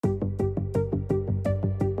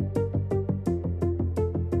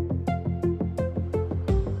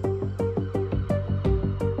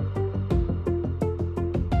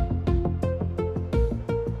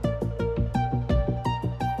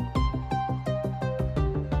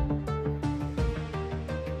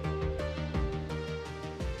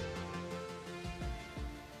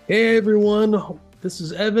Hey everyone, this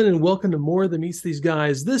is Evan, and welcome to More Than Meets These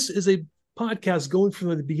Guys. This is a podcast going from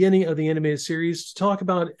the beginning of the animated series to talk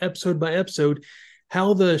about episode by episode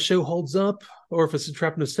how the show holds up, or if it's a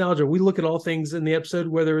trap nostalgia. We look at all things in the episode,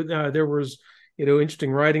 whether there was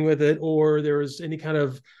interesting writing with it, or there was any kind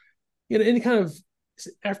of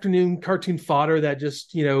afternoon cartoon fodder that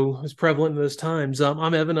just is prevalent in those times.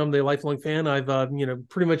 I'm Evan. I'm the lifelong fan. I've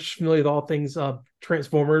pretty much familiar with all things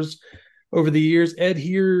Transformers over the years. Ed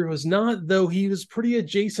here was not, though he was pretty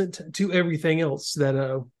adjacent to everything else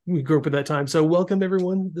that we grew up at that time. So welcome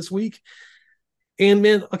everyone this week. And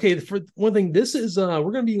man, okay, for one thing, this is we're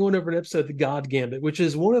going to be going over an episode, The God Gambit, which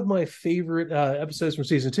is one of my favorite episodes from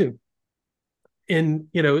season 2. And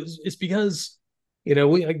it's because I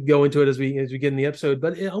can go into it as we get in the episode,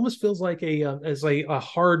 but it almost feels like a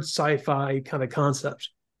hard sci-fi kind of concept,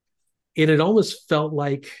 and it almost felt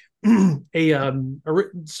like a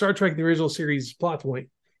Star Trek the original series plot point,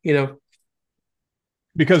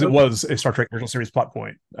 because it was a Star Trek original series plot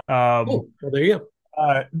point. Well, there you go.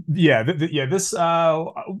 This I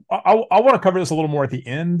want to cover this a little more at the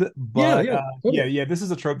end, but Totally. this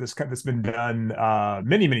is a trope that's been done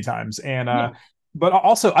many times, and Yeah. but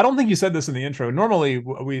also I don't think you said this in the intro. Normally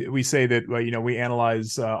we say that we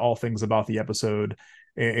analyze all things about the episode,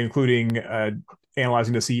 including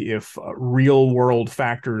analyzing to see if real world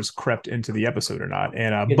factors crept into the episode or not.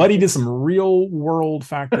 And Buddy did some real world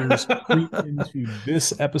factors creep into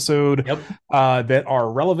this episode Yep. that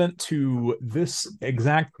are relevant to this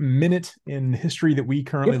exact minute in history that we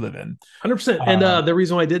currently live in. 100%. And the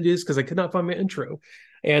reason why I did this is because I could not find my intro.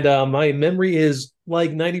 And my memory is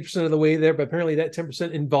like 90% of the way there, but apparently that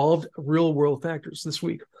 10% involved real world factors this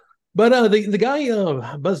week. But the guy,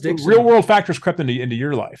 Buzz Dixon. Real world factors crept into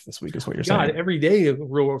your life this week, is what you're God, saying. every day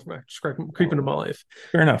real world factors creep into my life.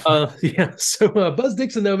 Fair enough. Yeah. So Buzz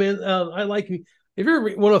Dixon, though, man, I like. If you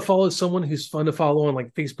ever want to follow someone who's fun to follow on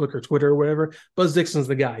like Facebook or Twitter or whatever, Buzz Dixon's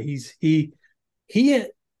the guy. He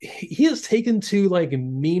has taken to like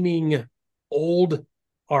memeing old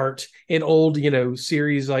art and old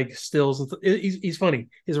series like stills. He's funny.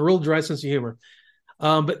 He has a real dry sense of humor.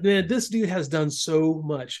 But man, this dude has done so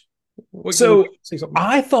much. So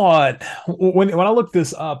I thought when I looked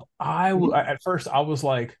this up, at first I was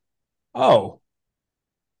like, oh,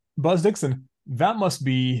 Buzz Dixon, that must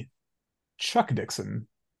be Chuck Dixon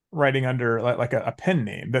writing under like a pen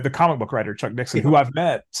name, the comic book writer Chuck Dixon, who I've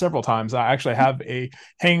met several times. I actually have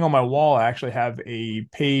hanging on my wall. I actually have a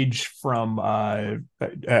page from a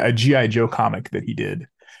GI Joe comic that he did.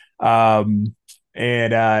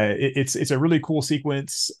 It's a really cool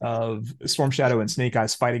sequence of Storm Shadow and Snake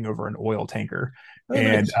Eyes fighting over an oil tanker.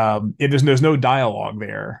 Nice. There's no dialogue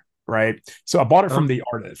there, right? So I bought it from the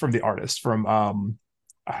artist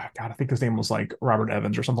God, I think his name was like Robert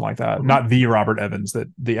Evans or something like that. Mm-hmm. Not the Robert Evans, that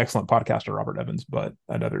the excellent podcaster Robert Evans, but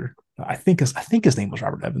another. I think his name was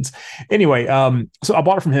Robert Evans. Anyway, so I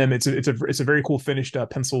bought it from him. It's a very cool finished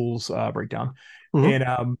pencils breakdown.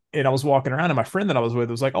 Mm-hmm. And I was walking around, and my friend that I was with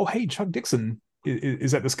was like, "Oh, hey, Chuck Dixon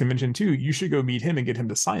is at this convention too. You should go meet him and get him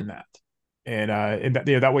to sign that." And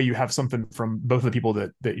that way you have something from both of the people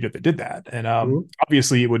that did that. And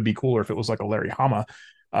obviously it would be cooler if it was like a Larry Hama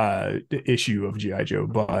issue of GI Joe,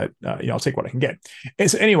 but I'll take what I can get. And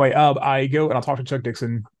so anyway, I go and I'll talk to Chuck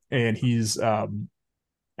Dixon, and he was a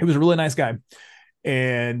really nice guy,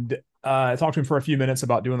 and I talked to him for a few minutes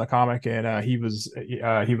about doing the comic, and he was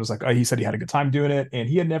like, he said he had a good time doing it, and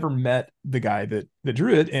he had never met the guy that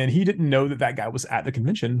drew it, and he didn't know that guy was at the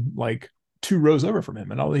convention like 2 rows over from him.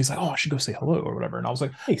 And he's like, "Oh, I should go say hello," or whatever. And I was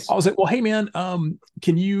like, Nice. "Well, hey man,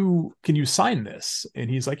 can you sign this?" And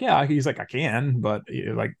he's like, "Yeah." He's like, "I can," but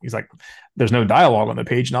he's like, "There's no dialogue on the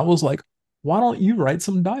page." And I was like, "Why don't you write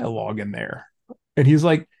some dialogue in there?" And he's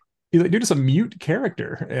like, "Dude, it's a mute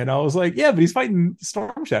character." And I was like, "Yeah, but he's fighting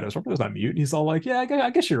Storm Shadow. Storm Shadow's not mute." And he's all like, "Yeah, I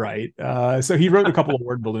guess you're right." So he wrote a couple of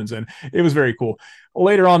word balloons in. It was very cool.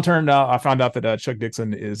 Later on, I found out that Chuck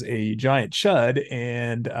Dixon is a giant chud,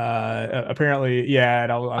 and apparently, yeah.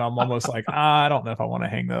 And I'm almost like, I don't know if I want to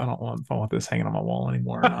hang that. I don't want if I want this hanging on my wall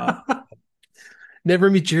anymore or not.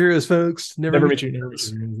 Never meet your heroes, folks. Never meet your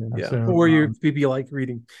heroes. Yeah. So, or your people you like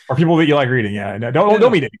reading. Or people that you like reading. Yeah. No,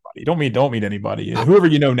 don't meet anybody. Don't meet anybody. Whoever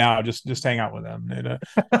you know now, just hang out with them and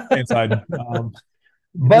inside.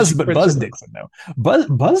 Buzz Dixon though.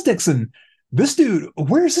 Buzz Dixon. This dude,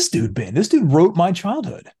 where's this dude been? This dude wrote my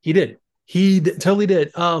childhood. He did. Totally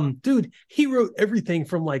did. Dude, he wrote everything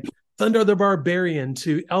from like Thunder the Barbarian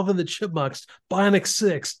to Alvin the Chipmunks, Bionic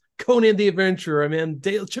 6, Conan the Adventurer,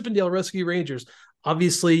 Chippendale Rescue Rangers.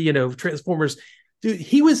 Obviously, Transformers. Dude,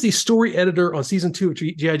 he was the story editor on season 2 of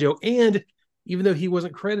G.I. Joe, and even though he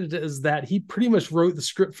wasn't credited as that, he pretty much wrote the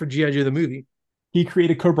script for GI Joe the movie. He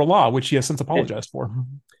created Cobra Law, which he has since Yeah. apologized for.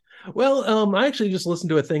 Well, I actually just listened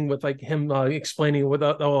to a thing with like him explaining what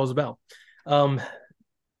that all was about. Um,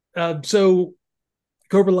 so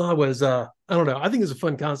Cobra Law was I don't know. I think it's a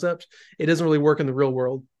fun concept. It doesn't really work in the real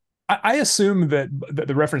world. I assume that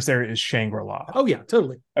the reference there is Shangri-La. Oh yeah,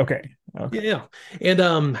 totally. Okay. Yeah, Okay. yeah.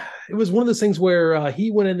 And it was one of those things where he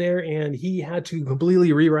went in there and he had to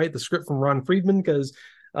completely rewrite the script from Ron Friedman because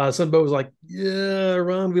Sunbow was like, "Yeah,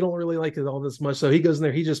 Ron, we don't really like it all this much." So he goes in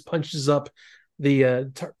there, he just punches up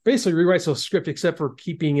the basically rewrites the script except for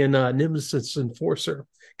keeping in Nemesis Enforcer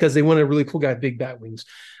because they wanted a really cool guy with big bat wings.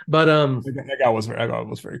 But That guy was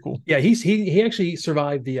very cool. yeah, he actually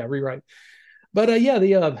survived the rewrite. But yeah,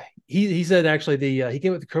 the he said actually the he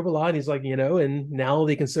came with the Cobra Law and he's like, and now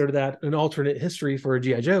they consider that an alternate history for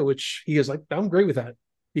GI Joe, which he is like, I'm great with that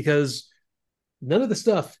because none of the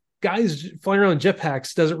stuff guys flying around in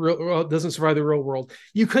jetpacks doesn't survive the real world.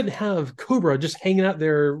 You couldn't have Cobra just hanging out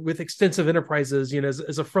there with extensive enterprises,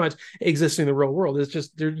 as a front existing in the real world. It's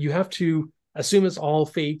just you have to assume it's all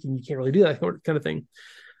fake and you can't really do that kind of thing.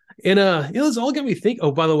 And it's all got me think.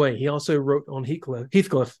 Oh, by the way, he also wrote on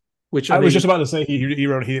Heathcliff, which I was they just about to say he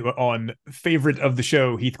wrote on favorite of the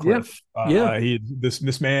show yeah Heathcliff. yeah He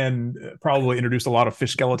this man probably introduced a lot of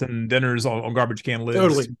fish skeleton dinners on garbage can lids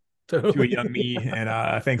totally to a totally young me,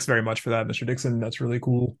 and thanks very much for that, Mr. Dixon. That's really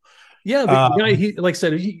cool. yeah. The guy, Um, he like I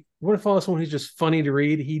said, he want to follow someone who's just funny to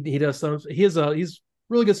read. He does stuff. He's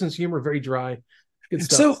really good sense of humor, very dry, good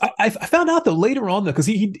stuff. so I found out though later on though because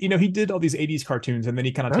he did all these 80s cartoons and then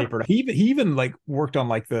he kind of Huh? tapered. He even like worked on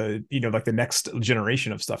like like the next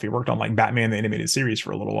generation of stuff. He worked on like Batman the animated series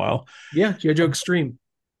for a little while. Yeah, GI Joe Extreme.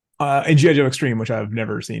 And G.I. Joe Extreme, which I've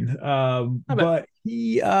never seen. I bet. But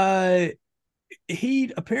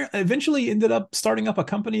he apparently eventually ended up starting up a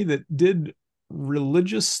company that did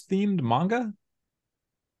religious themed manga.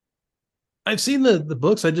 I've seen the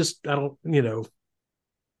books. I don't I don't know.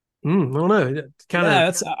 Kind of Yeah,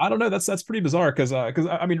 that's I don't know. That's pretty bizarre because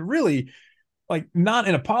I mean really like not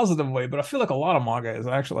in a positive way, but I feel like a lot of manga is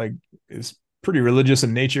actually like is pretty religious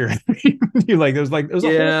in nature. You there's a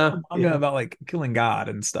whole yeah manga yeah. about like killing God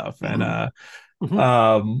and stuff, and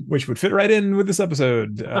Mhm. which would fit right in with this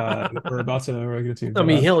episode that we're about to get to. I But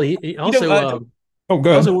mean, hell, he you know, also oh, he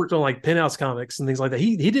go also ahead. worked on like Penthouse comics and things like that.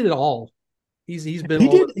 He did it all. He's been He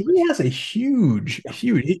all over did. the He place. has a huge, Yeah.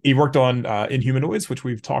 huge. He worked on Inhumanoids, which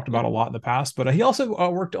we've talked about a lot in the past. But he also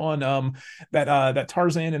worked on that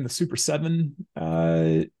Tarzan and the Super Seven,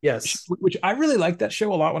 Yes. which I really liked that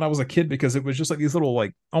show a lot when I was a kid because it was just like these little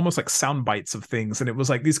like almost like sound bites of things, and it was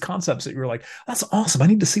like these concepts that you were like, that's awesome. I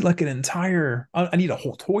need to see like an entire. I need a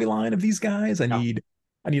whole toy line of these guys. Yeah.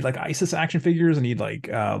 I need like ISIS action figures. I need like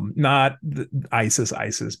not the ISIS,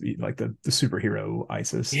 like the superhero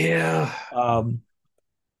ISIS. Yeah. Um,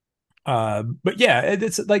 but yeah,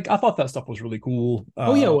 it's like I thought that stuff was really cool.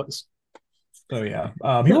 Oh yeah, it was. So yeah,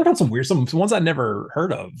 he Yeah. worked on some ones I never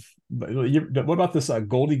heard of. But what about this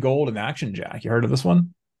Goldie Gold and Action Jack? You heard of this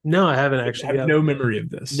one? No, I haven't I actually. have Yeah. no memory of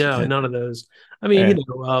this. No, none of those. I mean,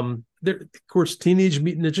 And there of course, Teenage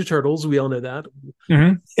Mutant Ninja Turtles. We all know that.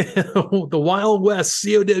 mhm. The Wild West,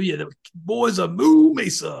 COW, the Boys of Moo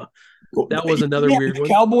Mesa. That was another Yeah, weird the one.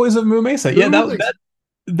 Cowboys of Moo Mesa. Yeah, Moo Mesa.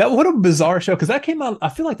 that what a bizarre show because that came out. I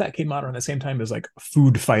feel like that came out around the same time as like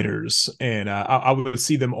Food Fighters, and I would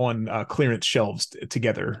see them on clearance shelves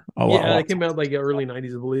together a Yeah, lot it of came out times. like early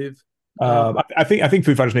 '90s, I believe. Um, I think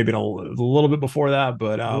Foo Fighters maybe a little bit before that,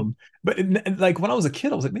 mhm. but like when I was a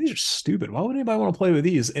kid, I was like, man, these are stupid. Why would anybody want to play with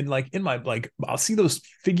these? And like in my like, I'll see those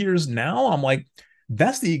figures now. I'm like,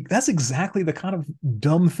 that's exactly the kind of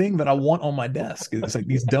dumb thing that I want on my desk. It's like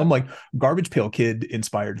these dumb like Garbage Pail Kid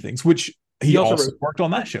inspired things, which He he also also wrote. worked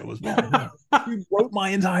on that show as well. Yeah. He wrote my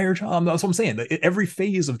entire child. That's what I'm saying. Every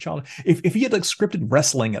phase of child. If he had like scripted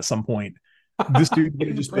wrestling at some point, this dude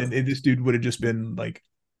would have just been like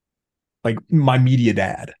my media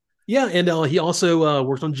dad. Yeah, and he also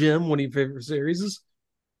worked on Jim, one of your favorite series.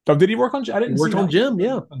 Oh, did he work on? I He didn't see worked on that. Jim,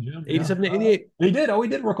 yeah, On Jim, yeah. 87 to 88. He did. Oh, he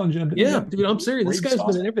did work on Jim, didn't he? Yeah, Yep. dude, I'm serious. This Great guy's been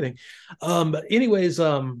in sauce. everything. But anyways,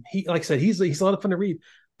 he like I said, he's a lot of fun to read.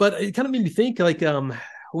 But it kind of made me think like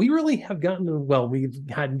we really have gotten well, we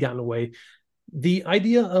hadn't gotten away. The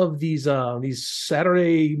idea of these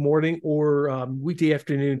Saturday morning or weekday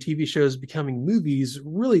afternoon TV shows becoming movies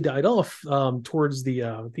really died off towards the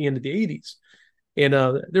end of the 80s. And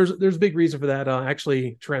there's a big reason for that.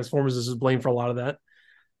 Actually, Transformers is blamed for a lot of that.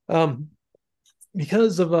 Um,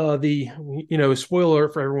 because of the spoiler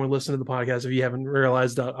for everyone listening to the podcast if you haven't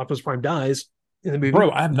realized Optimus Prime dies in the movie.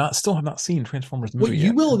 Bro, still have not seen Transformers the Well, movie you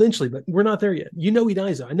yet. will eventually, but we're not there yet. You know he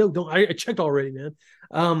dies. Though. I know. Don't I checked already,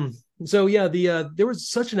 man. So yeah, there was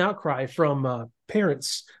such an outcry from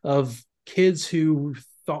parents of kids who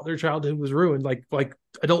thought their childhood was ruined, like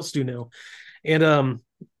adults do now. And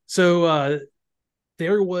so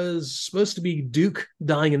there was supposed to be Duke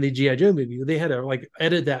dying in the GI Joe movie. They had to like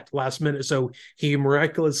edit that last minute, so he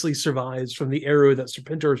miraculously survives from the arrow that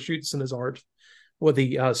Serpentor shoots in his heart, with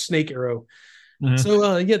the snake arrow. Mhm.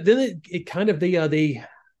 So yeah, then it kind of they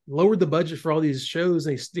lowered the budget for all these shows.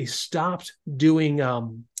 They stopped doing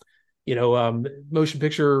motion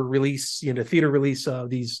picture release, theater release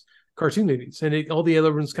these cartoon movies, and all the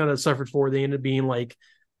other ones kind of suffered for. They ended up being like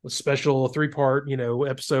a special 3-part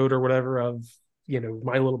episode or whatever of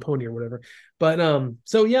My Little Pony or whatever. But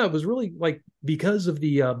so yeah, it was really like because of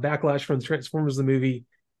the backlash from the Transformers the movie,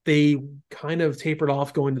 they kind of tapered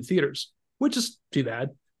off going to theaters, which is too bad.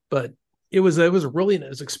 But it was really an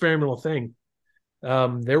experimental thing.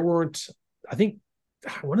 There weren't, I think,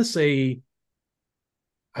 I want to say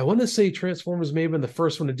Transformers may have been the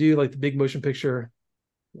first one to do like the big motion picture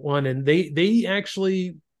one, and they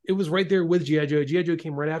actually it was right there with GI Joe. GI Joe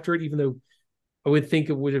came right after it, even though I would think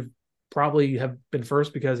it would have probably have been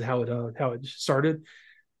first because of how it started.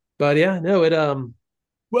 But yeah, no,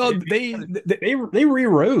 Well, it, they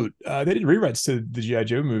rewrote they did rewrites to the GI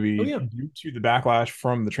Joe oh movie yeah. due to the backlash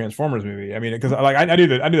from the Transformers movie. I mean, because like I knew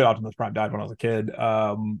that Optimus Prime died when I was a kid.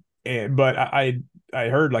 But I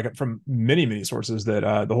heard like from many sources that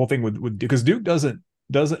the whole thing with because Duke doesn't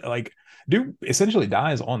like Duke essentially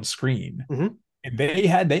dies on screen, Mm-hmm. and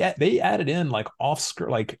they added in like off screen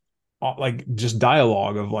like just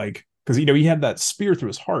dialogue of like because he had that spear through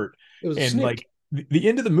his heart It was a and snake. like the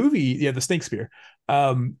end of the movie, yeah, the snake spear.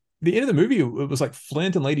 The end of the movie, it was like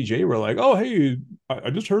Flint and Lady J were like, "Oh, hey,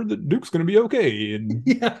 I just heard that Duke's gonna be okay," and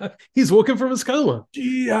Yeah, he's woken from his coma.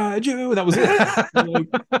 G.I. Joe, and that was it. You're like,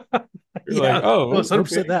 Yeah, no, oh, it's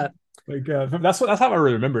 100% okay. that. Like that's how I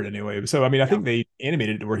really remember it anyway. So I mean, I Yeah. think they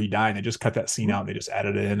animated it where he died. And they just cut that scene out and they just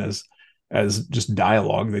added it in as just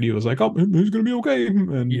dialogue that he was like, "Oh, he's gonna be okay,"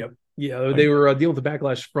 and Yep. Yeah, like, they were dealing with the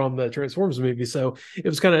backlash from the Transformers movie, so it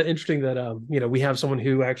was kind of interesting that we have someone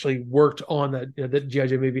who actually worked on that GI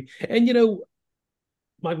Joe movie, and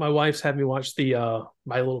my wife's had me watch the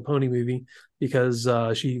My Little Pony movie because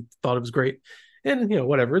she thought it was great, and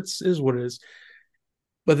whatever, it's is what it is.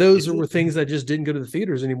 But those it, were things that just didn't go to the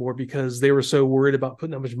theaters anymore because they were so worried about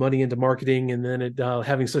putting that much money into marketing and then it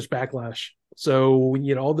having such backlash. So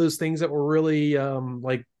all those things that were really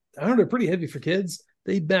like I don't know, pretty heavy for kids,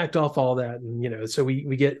 they backed off all that, and so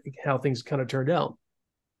we get how things kind of turned out.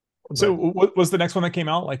 so But what was the next one that came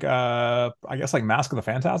out? Like I guess like Mask of the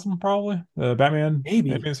Phantasm, probably the Batman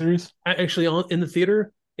maybe animated series. actually in the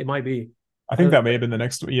theater, it might be. I think Uh, that may have been the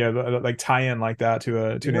next, yeah, like tie-in like that to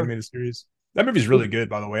an yeah, animated series. That movie's really good,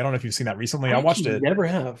 by the way. I don't know if you've seen that recently. I I watched actually it. never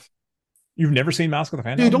have. You've never seen Mask of the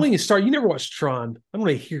Dude, don't Phantasm? even start. You never watched Tron. I don't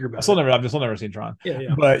want to hear about it. I've still never seen Tron. Yeah,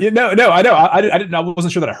 yeah, But no, I know. I didn't. I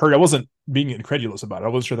wasn't sure that I heard. I wasn't being incredulous about it. I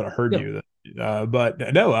wasn't sure that I heard yeah. you.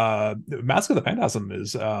 But no, Mask of the Phantasm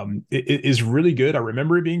it is really good. I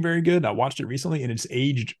remember it being very good. I watched it recently, and it's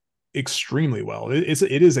aged extremely well. It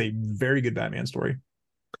is a very good Batman story.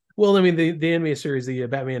 Well, I mean, the anime series, the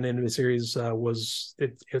Batman anime series,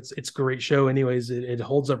 it's a great show. Anyways, it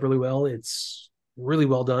holds up really well. It's really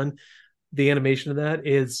well done. The animation of that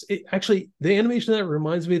is actually the animation of that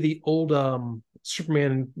reminds me of the old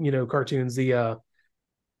Superman, cartoons. The I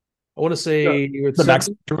want to The, say it's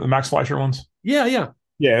the Max Fleischer ones. yeah, yeah,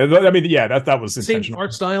 Yeah, I mean, yeah, that was same intentional.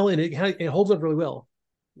 art style, and it holds up really well.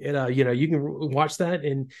 And you can watch that,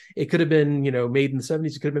 and it could have been made in the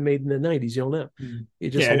 70s. It could have been made in the 90s. You don't know. Mm. It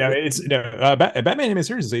just Yeah, holds no, up. it's Batman animated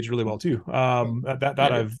series has aged really well too. That Yeah,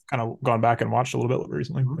 I've kind of gone back and watched a little bit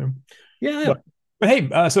recently. yeah, Yeah. yeah, yeah. But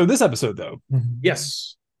hey, so this episode though,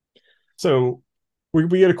 Yes. so we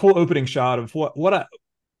get a cool opening shot of what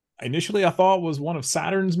initially I thought was one of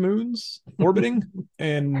Saturn's moons orbiting,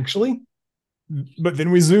 and Actually, but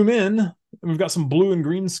then we zoom in, and we've got some blue and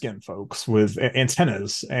green skin folks with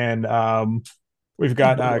antennas, and we've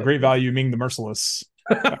got Great Value Ming the Merciless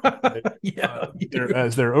yeah, you do.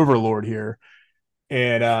 as their overlord here,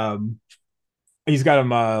 and he's got them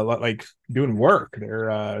like doing work.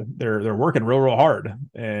 They're working real hard,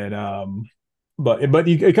 and but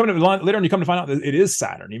you come to later on, you come to find out that it is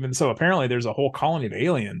Saturn. Even so, apparently there's a whole colony of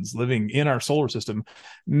aliens living in our solar system.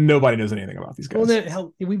 Nobody knows anything about these Well, guys. then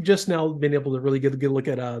hell, we've just now been able to really get a good look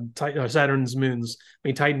at Titan, Saturn's moons. I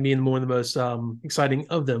mean, Titan being one of the most exciting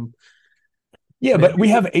of them. Yeah, And but we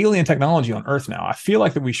have alien technology on Earth now. I feel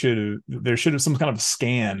like that there should have some kind of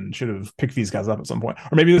scan should have picked these guys up at some point,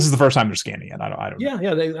 or maybe this is the first time they're scanning it. I don't know. yeah,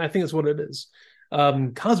 yeah, I think that's what it is.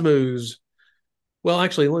 Cosmos. Well,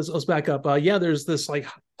 actually, let's back up. Yeah, there's this like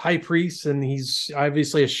high priest, and he's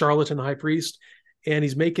obviously a charlatan high priest, and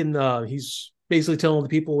he's basically telling the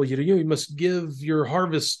people, you must give your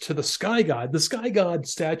harvest to the sky god. The sky god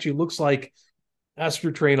statue looks like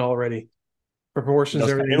Astro Train already, proportions,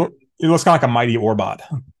 everything. It looks kind of like a mighty Orbot,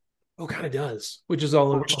 Oh, kind of does, which is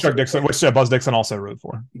all. which Chuck Dixon, which Buzz Dixon also wrote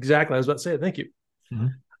for. Exactly. I was about to say it. Thank you.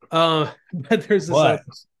 Mm-hmm. But there's this. But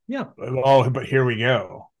Yeah. oh, but here we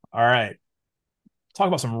go. All right, talk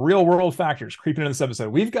about some real world factors creeping into this episode.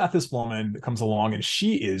 We've got this woman that comes along and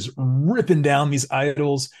she is ripping down these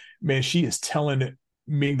idols. Man, she is telling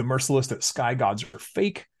Ming the Merciless that sky gods are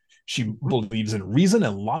fake. She believes in reason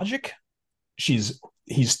and logic. He's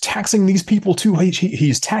taxing these people too.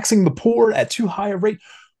 He's taxing the poor at too high a rate.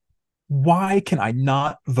 Why can I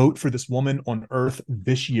not vote for this woman on Earth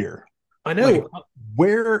this year? I know. Like,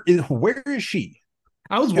 where is she?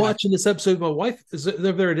 I was watching this episode. My wife is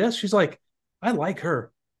there at desk. She's like, I like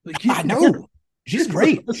her. Like, I know. She's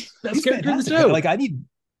great. That's character in the show. Like I need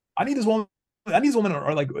this woman. I need this woman,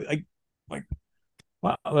 or like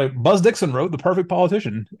wow, like Buzz Dixon wrote The Perfect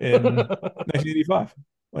Politician in 1985.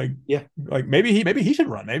 Like, yeah, like maybe he should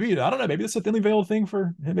run. Maybe, I don't know. Maybe it's a thinly veiled thing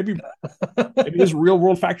for him. Maybe his real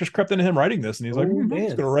world factors crept into him writing this, and he's like, I'm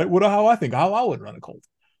just gonna write how I would run a cult.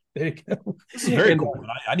 There you go. This is very cool.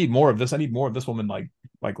 I need more of this. I need more of this woman, like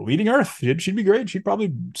leading Earth. She'd be great. She'd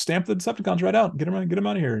probably stamp the Decepticons right out, get them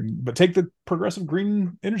out of here. But take the progressive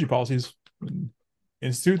green energy policies, and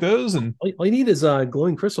institute those. And all you need is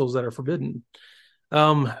glowing crystals that are forbidden.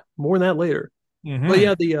 More on that later. Mm-hmm. But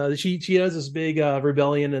yeah, she does this big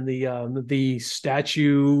rebellion, and the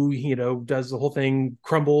statue, does the whole thing,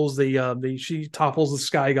 crumbles. She topples the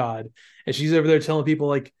sky god, and she's over there telling people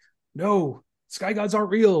like, no, sky gods aren't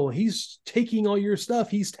real. He's taking all your stuff.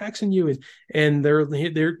 He's taxing you, and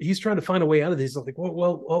he's trying to find a way out of this. Like,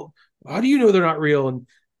 well, how do you know they're not real? And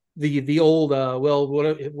the old well,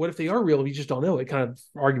 what if they are real? We just don't know it kind of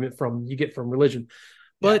argument you get from religion.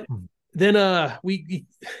 But then we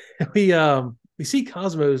see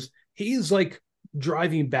Cosmos. He's like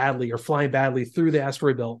driving badly or flying badly through the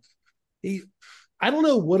asteroid belt. I don't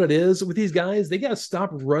know what it is with these guys. They got to stop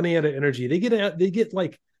running out of energy. They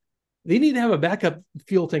need to have a backup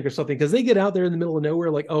fuel tank or something, because they get out there in the middle of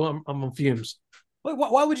nowhere like, oh, I'm on fumes. Like,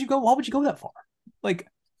 why would you go? Why would you go that far? Like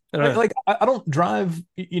I don't drive.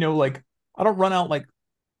 Like I don't run out like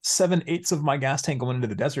 7/8 of my gas tank going into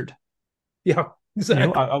the desert. Yeah,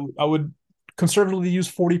 exactly. I would conservatively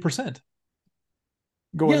use 40%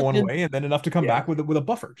 going one way, and then enough to come back with a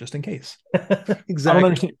buffer just in case.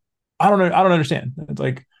 Exactly. I don't understand. It's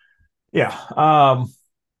like, yeah.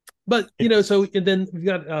 But so and then we've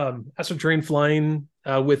got Astro Train flying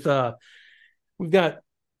with we've got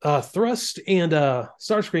Thrust and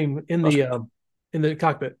Starscream in the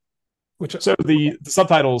cockpit. So the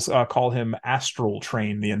subtitles call him Astral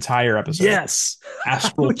Train the entire episode. Yes,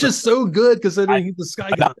 Astral, which is so good considering he's the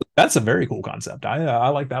sky god. That's a very cool concept. I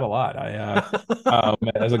like that a lot.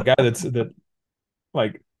 As a guy that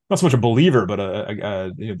like not so much a believer, but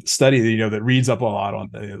a study that reads up a lot on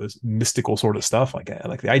this mystical sort of stuff. Like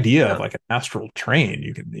the idea of like an astral train.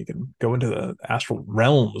 You can go into the astral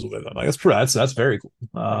realms with it. Like that's very cool.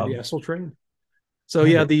 The astral train. So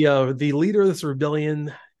yeah, the leader of this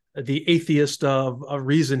rebellion, the atheist of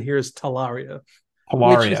reason here, is Talaria.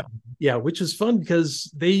 Which is fun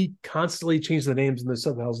because they constantly change the names in the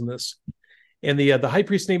subtitles in this. And the high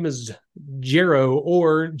priest name is Jero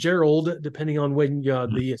or Gerald, depending on when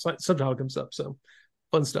the subtitle comes up. So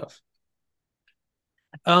fun stuff.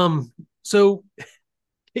 So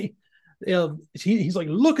he's like,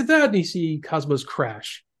 look at that, and you see Cosmos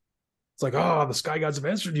crash. It's like, oh, the sky gods have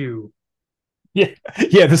answered you. Yeah.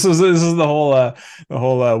 This is the whole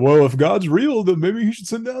well, if God's real, then maybe he should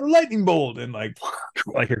send down a lightning bolt, and like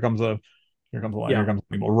here comes a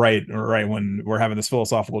people right when we're having this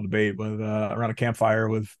philosophical debate with around a campfire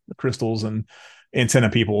with crystals and antenna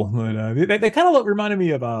people. They kind of reminded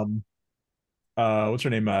me of what's her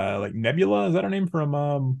name, like Nebula, is that her name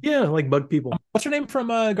from like bug people. What's her name from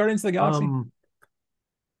Guardians of the Galaxy?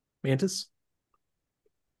 Mantis,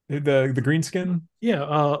 the green skin.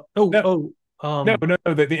 No, the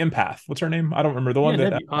empath. What's her name? I don't remember the one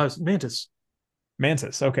that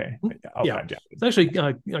Mantis. Okay. It's actually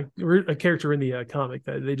a character in the comic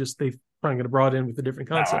that they probably going to brought in with a different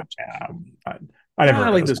concept. I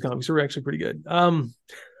like those comics. They're actually pretty good.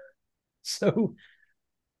 So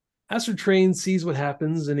Astro Train sees what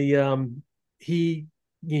happens, and he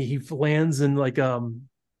he lands in like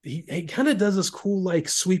he kind of does this cool like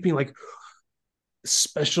sweeping like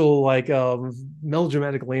special like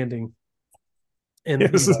melodramatic landing, Yeah, and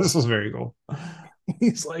this was very cool.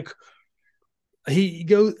 he's like he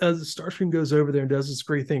goes Starscream goes over there and does this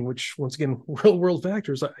great thing, which once again real world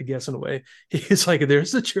factors, I guess, in a way. He's like,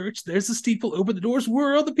 there's the church, there's the steeple, open the doors,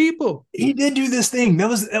 where are the people? He did do this thing. That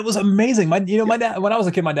was amazing. Yeah, My dad, when I was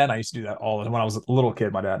a kid, my dad and I used to do that all. When I was a little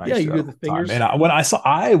kid, my dad and I yeah, used to you do that do all the the time. And fingers. when I saw,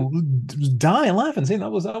 I was dying laughing, saying that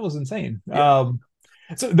was insane. Yeah.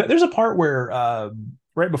 There's a part where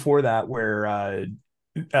right before that where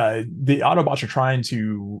the Autobots are trying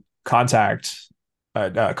to contact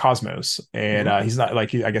Cosmos, and Mm-hmm. he's not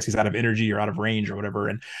like I guess he's out of energy or out of range or whatever.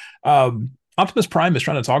 And Optimus Prime is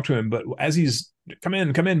trying to talk to him, but as he's come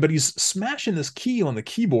in, but he's smashing this key on the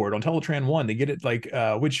keyboard on Teletran One to get it like,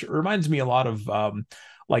 which reminds me a lot of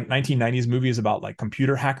like 1990s movies about like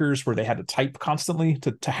computer hackers where they had to type constantly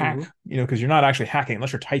to hack, Mm-hmm. you know, because you're not actually hacking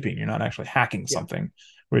unless you're typing, you're not actually hacking Yeah. something.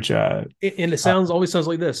 Which And it uh sounds always sounds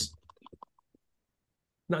like this.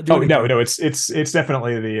 Not oh doing no, anything. no, it's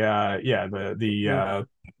definitely the yeah, the Mm.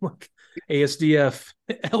 Like ASDF,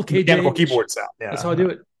 mechanical LKJH. keyboard sound. That's how I Yeah. do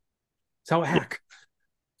it. That's how I Yeah, hack.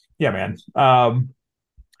 yeah, man.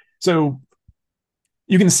 So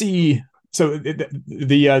you can see, so the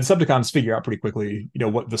Decepticons figure out pretty quickly, you know,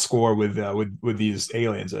 what the score with these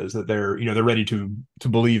aliens is, that they're, you know, they're ready to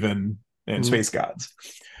believe in Mm. space gods.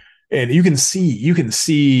 And you can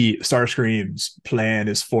see Starscream's plan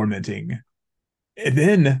is fomenting. And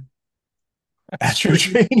then Astro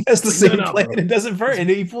Straight. Train has the Like, no, same no, plan bro. and does it first, and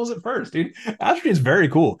he pulls it first, dude. Astro Train's very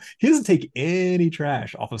cool. He doesn't take any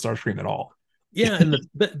trash off of Starscream at all. Yeah, and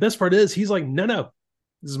the best part is he's like, no, no,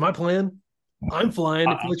 this is my plan. I'm flying.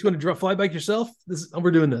 If you Uh, let you want to fly back yourself, this is,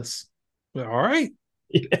 we're doing this. All right.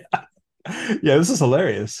 yeah. Yeah, this is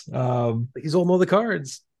hilarious. He's holding all the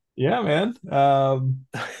cards. Yeah, man.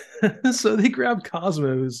 So they grab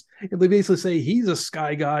Cosmos and they basically say he's a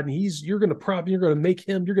sky god and you're gonna make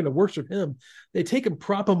him, you're gonna worship him. They take and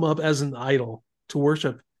prop him up as an idol to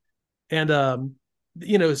worship. And so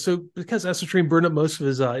because Astrotrain burned up most of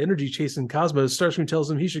his energy chasing Cosmos, Starscream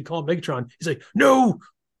tells him he should call Megatron. He's like, no,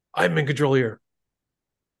 I'm in control here.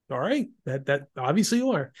 All right, that obviously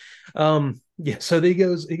you are. Yeah, so he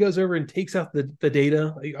goes over and takes out the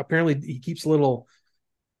data. Apparently, he keeps a little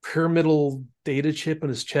pyramidal data chip in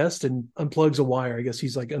his chest and unplugs a wire. I guess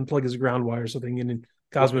he's like unplug his ground wire or something, and then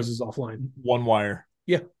Cosmos is offline. One wire.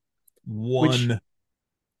 Yeah, which One.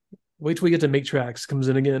 wait till we get to Make Tracks comes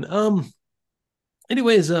in again.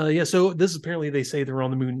 Anyways, yeah. So this is apparently they say they're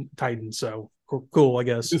on the moon Titan. So cool, I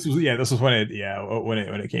guess. This was when it when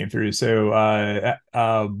it came through. So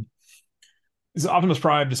so Optimus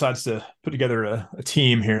Prime decides to put together a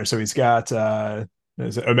team here. So he's got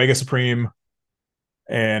Omega Supreme,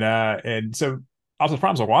 and so Optimus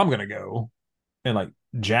Prime's like, well, I'm gonna go, and like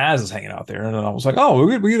Jazz is hanging out there, and then I was like, oh,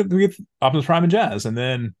 we get Optimus Prime and Jazz,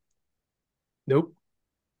 and Nope.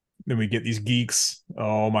 then we get these geeks.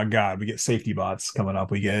 Oh my god, we get safety bots coming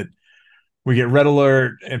up. We get Red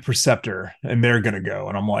Alert and Perceptor, and they're gonna go,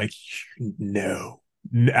 and I'm like, no,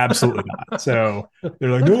 absolutely not. So they're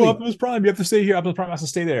like, no, Luckily, Optimus Prime, you have to stay here. Optimus Prime has to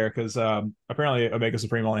stay there because apparently Omega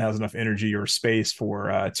Supreme only has enough energy or space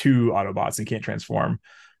for two Autobots and can't transform.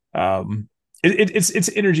 Um, it's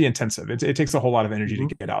energy intensive. It takes a whole lot of energy to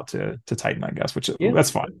mhm. get out to Titan, I guess, which Yeah.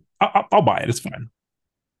 that's fine. I'll buy it. It's fine.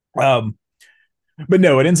 Um, but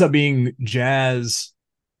no, it ends up being Jazz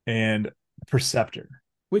and Perceptor.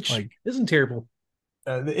 Which Like, isn't terrible.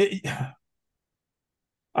 it,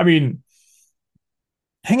 I mean,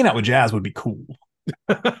 hanging out with Jazz would be cool.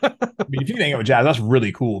 I mean, if you can hang out with Jazz, that's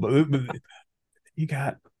really cool. But you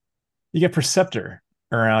got Perceptor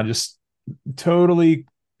around, just totally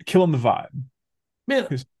killing the vibe. Man,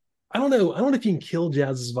 I don't know. I don't know if you can kill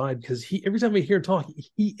Jazz's vibe because he every time I hear him talk,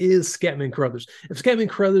 he is Scatman Crothers. If Scatman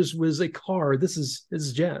Crothers was a car, this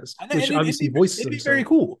is Jazz, And which obviously voices it'd be very himself.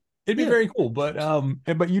 cool. It'd be Yeah. very cool. But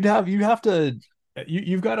you have to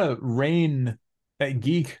you've got to rein that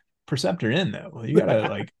geek Perceptor in though. You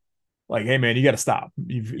gotta like, hey man, you gotta stop.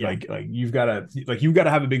 You've Yeah. you've gotta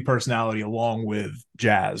have a big personality along with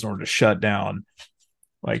Jazz in order to shut down.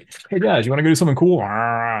 Like, hey Jazz, you want to go do something cool?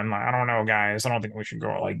 I don't know, guys. I don't think we should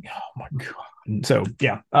go. Like, oh my god. So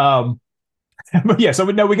yeah. But yeah. So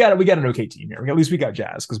no, we got an okay team here. At least we got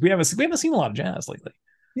Jazz because we haven't seen a lot of Jazz lately. I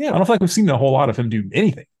Yeah. don't feel like we've seen a whole lot of him do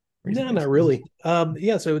anything No, recently. not really.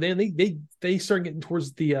 Yeah, so then they start getting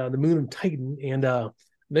towards the moon of Titan, and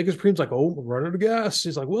Mega Supreme's like, oh, we're running out of gas.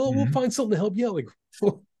 He's like, well, we'll Mhm. find something to help you out. Like,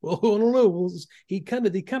 well, I don't know.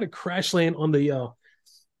 They kind of crash land on the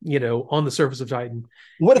on the surface of Titan.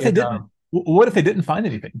 What if they And didn't? What if they didn't find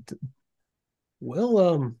anything?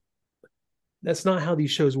 Well, that's not how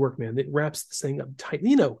these shows work, man. It wraps this thing up tight.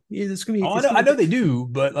 It's gonna be Oh, it's I gonna know be they do,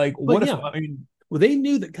 but like, but what if? yeah. I mean, Well, they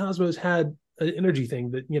knew that Cosmos had an energy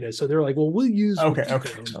thing that, so they're like, well, we'll use what okay, we okay,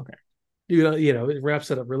 found. okay. It wraps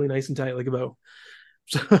it up really nice and tight like a bow.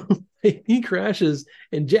 So he crashes,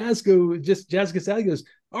 and Jazz gets out. He goes,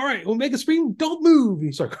 "All right, we'll make a scream. Don't move."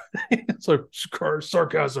 He's like, "It's like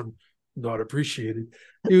sarcasm, not appreciated,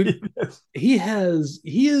 dude." Yes. He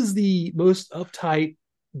is the most uptight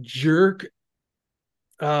jerk.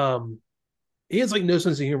 Um, he has like no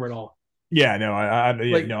sense of humor at all. Yeah, no, yeah,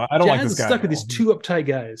 Like no, I don't like Jazz this is guy stuck at with these all. two uptight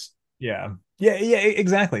guys. Yeah, yeah, yeah,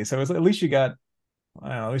 exactly. So it's, at least you got, I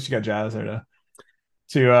don't know, at least you got Jazz there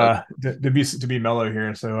to be mellow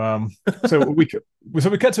here. So we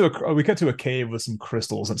cut to a cave with some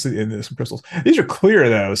crystals and some crystals. These are clear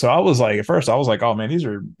though, so I was like at first I was like, oh man,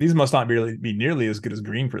 these must not be nearly as good as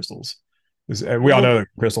green crystals. We all know Well, that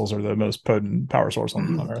crystals are the most potent power source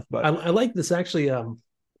on Earth, I but like this actually.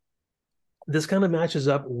 This kind of matches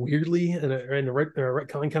up weirdly in a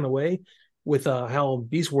retcon kind of way with how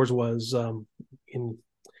Beast Wars was. In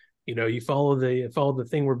you follow the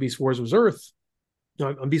thing where Beast Wars was Earth.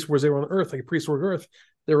 On Beast Wars, they were on Earth, like a prehistoric Earth.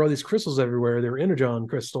 There were all these crystals everywhere. There were energon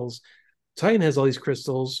crystals. Titan has all these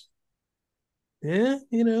crystals. Yeah,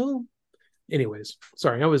 Anyways,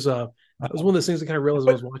 sorry, it was one of those things that kind of realized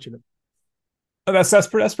I was watching it. that's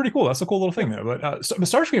pretty cool. That's a cool little Yeah, thing there. But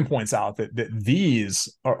Starscream points out that these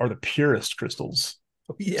are the purest crystals.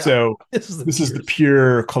 yeah. So This is the this is the purest.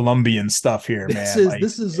 pure Colombian stuff here, This man. is Like,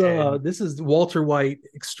 this is and this is Walter White it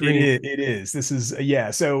extreme. is. It is. This is yeah.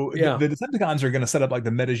 So Yeah, the Decepticons are going to set up like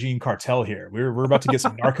the Medellin cartel here. We're about to get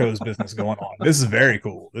some narcos business going on. This is very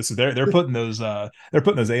cool. This is they're putting those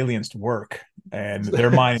aliens to work, and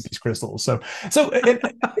they're mining these crystals. And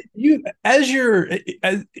you as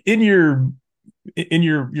in your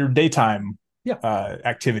daytime yeah.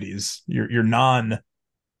 activities, your non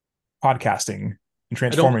podcasting and I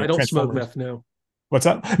transforming don't smoke transformers. meth. No, What's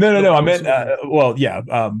up? No, no, nope, no. I don't meant, smoke meth. well, yeah,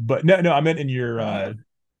 but no, no. I meant in your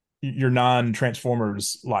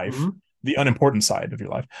non-Transformers life, Mm-hmm. the unimportant side of your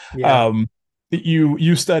life. Yeah. Um,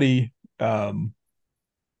 you study the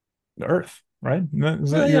Earth, right?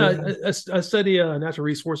 Is that Yeah. your? I study natural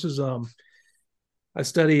resources. I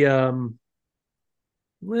study well,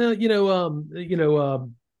 it's a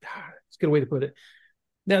good way to put it.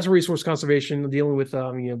 Natural resource conservation, dealing with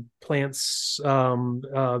plants,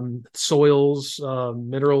 soils,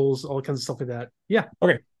 minerals, all kinds of stuff like that. Yeah.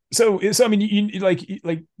 Okay, so I mean,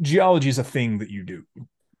 like geology is a thing that you do,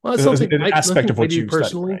 Well, it's is an aspect something of I what do you study,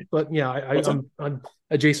 personally, right? but yeah, What's up? I'm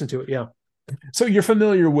adjacent to it. Yeah. So you're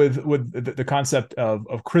familiar with the concept of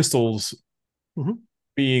crystals Hmm.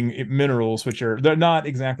 being minerals, which they're not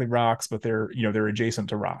exactly rocks, but they're adjacent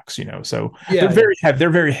to rocks. So Yeah. Yeah. they're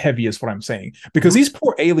very heavy, is what I'm saying. Because Hmm. these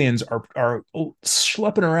poor aliens are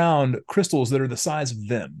schlepping around crystals that are the size of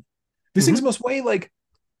them. These things Hmm. must weigh like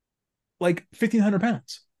 1,500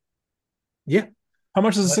 pounds. Yeah. How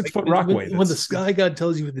much does a Like 6 foot rock weigh? when the sky god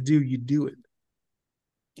tells you what to do, you do it.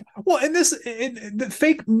 Well, and the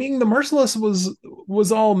fake Ming the Merciless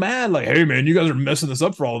was all mad, like, hey man, you guys are messing this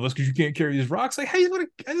up for all of us because you can't carry these rocks. Like, how you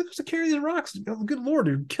supposed to carry these rocks? Good lord,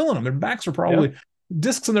 you're killing them. Their backs are Yeah. probably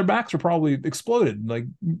discs in their backs are probably exploded. Like,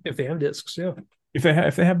 If they have discs, yeah. if they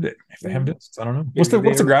have Yeah. discs, I don't know. Maybe What's the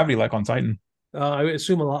they're gravity like on Titan? I would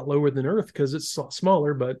assume a lot lower than Earth because it's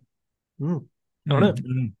smaller, but I don't know.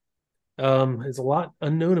 Mm-hmm. There's a lot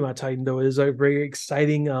unknown about Titan, though. It is a very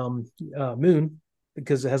exciting moon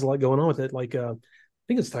because it has a lot going on with it. Like I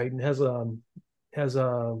think it's Titan has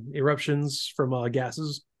eruptions from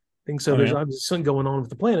gases. I think so. Oh There's yeah. obviously something going on with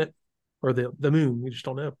the planet or the moon. We just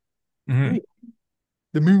don't know. Mm-hmm. Maybe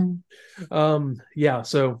the moon. Yeah.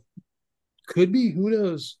 So could be. Who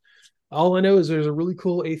knows? All I know is there's a really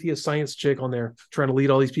cool atheist science chick on there trying to lead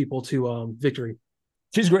all these people to victory.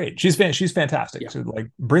 She's great. She's fantastic. Yeah. So like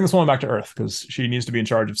bring this woman back to Earth because she needs to be in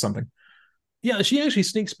charge of something. Yeah, she actually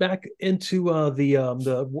sneaks back into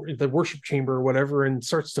the worship chamber or whatever, and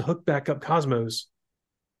starts to hook back up Cosmos.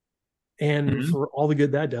 And Mm-hmm. for all the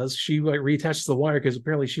good that does, she like reattaches the wire because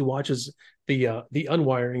apparently she watches the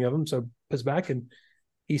unwiring of him. So puts back, and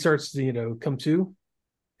he starts to come to,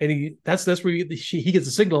 and that's where he gets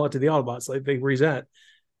a signal out to the Autobots, like where he's at.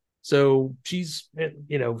 So she's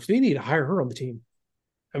they need to hire her on the team.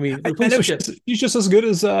 I mean, I replace know her kit. she's just as good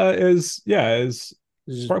as This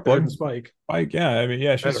is better than Sparkplug. Spike. Like, yeah, I mean,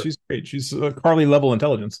 yeah, Better. she's great. She's Carly level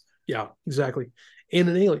intelligence. Yeah, exactly. And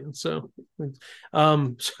an alien. So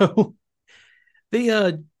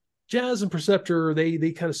they Jazz and Perceptor they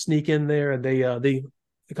kind of sneak in there and they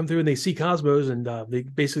come through and they see Cosmos, and they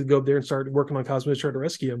basically go up there and start working on Cosmos, try to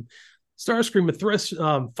rescue him. Starscream and Thresh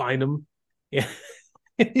find him, and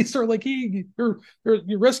he start like, "Hey, you're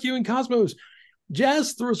rescuing Cosmos."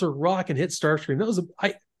 Jazz throws a rock and hits Starscream. That was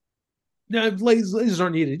lasers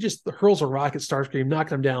aren't needed. He just hurls a rock at Starscream,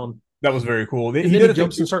 knocking him down, That was very cool. and then he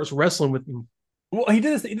jumps and starts wrestling with him. Well, he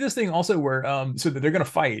did this thing also where so that they're gonna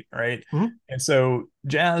fight, right? Mm-hmm. And so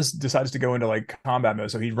Jazz decides to go into like combat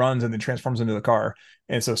mode. So he runs and then transforms into the car.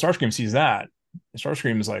 And so Starscream sees that. And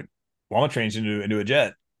Starscream is like, well, I'm gonna change into a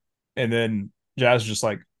jet. And then Jazz is just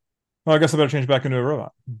like, well, I guess I better change back into a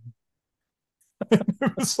robot. It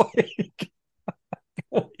was like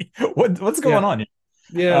what's going on here?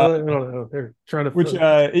 Yeah, I don't know. They're trying to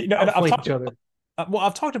I've each other. Well,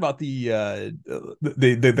 I've talked about the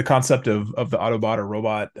concept of the Autobot or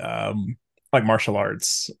robot like martial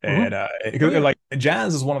arts, and like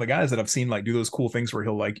Jazz is one of the guys that I've seen like do those cool things where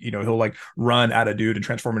he'll like run at a dude and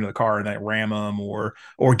transform into the car and then ram him, or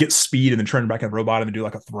get speed and then turn back into a robot and do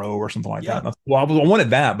like a throw or something like that. Well, I wanted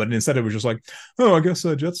that, but instead it was just like, oh, I guess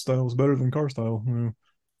jet style is better than car style.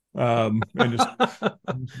 And just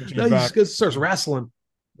no, he just starts wrestling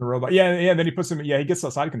the robot. Yeah. And then he puts him. Yeah, he gets the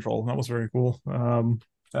side control. That was very cool.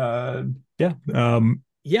 Yeah.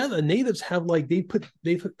 Yeah, the natives have like they put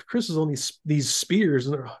crystals on these spears,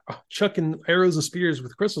 and they're chucking arrows and spears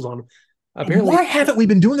with crystals on them. Apparently, why haven't we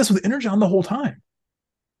been doing this with Energon the whole time?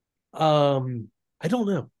 I don't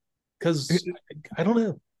know, because I don't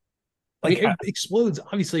know. Like it explodes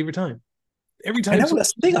obviously every time. Every time. That's the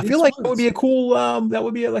thing. I feel like that would be a cool. That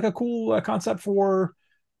would be like a cool concept for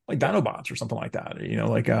like Dinobots or something like that.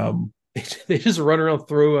 Like they just run around,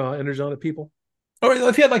 throw Energon at people. Or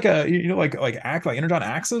if you had like a like Energon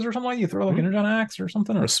axes or something, like you throw like Energon axe or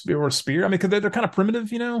something, or a spear. I mean, because they're kind of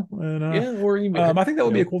primitive, And, yeah, or I think that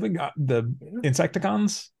would be a cool thing. The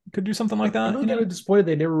Insecticons could do something like that. I'm kind of disappointed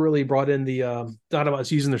they never really brought in the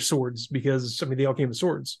Dinobots using their swords, because I mean they all came with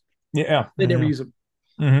swords. Yeah, they never use them.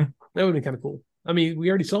 Mm-hmm. That would be kind of cool. I mean, we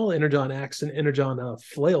already saw Energon axe and Energon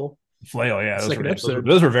flail. Yeah,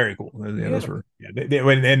 those were very cool. Those were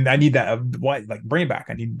and I need that. Like bring it back.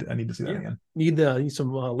 I need to see that again. Need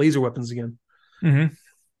some laser weapons again. Mm-hmm.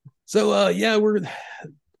 So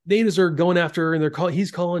natives are going after, and he's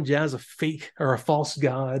calling Jazz a fake or a false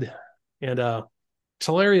god, and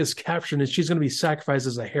Talaria's captured, and she's going to be sacrificed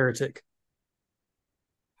as a heretic.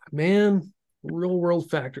 Man, real world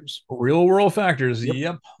factors.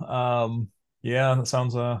 Yep. Yeah, that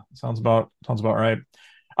sounds about right.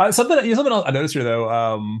 Something else I noticed here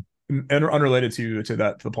though, unrelated to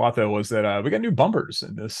the plot though, was that we got new bumpers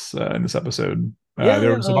in this episode.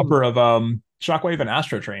 There was a bumper of Shockwave and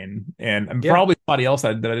Astro Train, and probably somebody else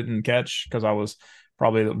that I didn't catch because I was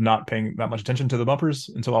probably not paying that much attention to the bumpers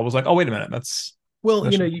until I was like, oh wait a minute, that's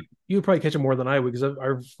you would probably catch it more than I would, because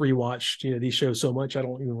I've rewatched these shows so much I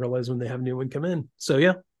don't even realize when they have a new one come in. So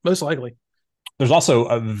yeah, most likely. There's also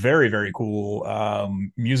a very, very cool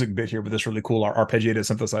music bit here with this really cool arpeggiated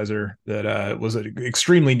synthesizer that was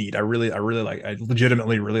extremely neat. I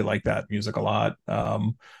legitimately really like that music a lot.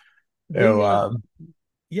 So I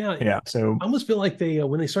almost feel like they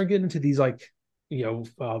when they start getting into these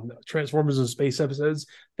Transformers in space episodes,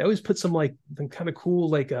 they always put some kind of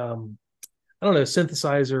cool I don't know,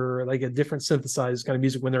 synthesizer, like a different synthesized kind of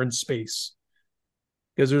music when they're in space.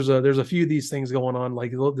 Because there's a few of these things going on.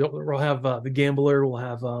 Like we'll have the Gambler, we'll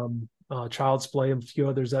have Child's Play, and a few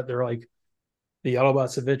others that they're like the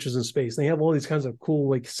Autobots Adventures in Space. They have all these kinds of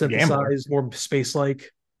cool synthesized, more space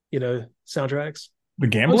like soundtracks. The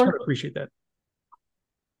Gambler, I appreciate that.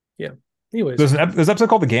 Yeah. Anyways, there's an episode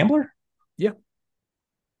called The Gambler. Yeah.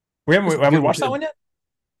 Have we watched that one yet?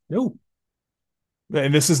 No.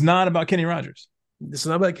 And this is not about Kenny Rogers. This is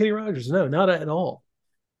not about Kenny Rogers. No, not at all.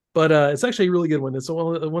 But it's actually a really good one. It's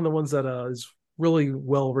one of the ones that is really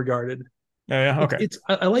well regarded. Oh, yeah, okay.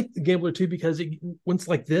 I like the Gambler too, because once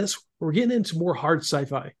like this, we're getting into more hard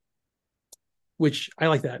sci-fi, which I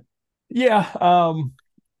like that. Yeah.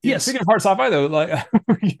 Yes. Speaking of hard sci-fi, though, like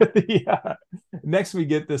next we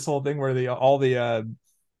get this whole thing where all the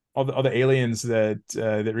aliens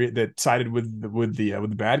that sided with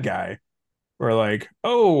the bad guy. We're like,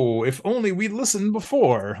 oh, if only we'd listened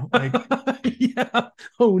before. Like, yeah.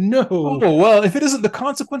 Oh no. Oh well, if it isn't the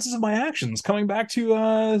consequences of my actions coming back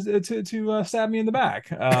to stab me in the back.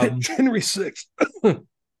 January 6th.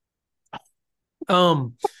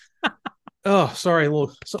 Oh, sorry, a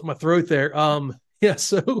little something in my throat there. Yeah.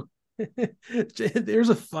 So there's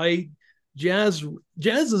a fight. Jazz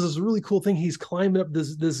is this really cool thing. He's climbing up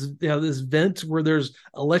this vent where there's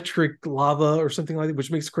electric lava or something like that,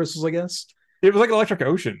 which makes crystals, I guess. It was like Electric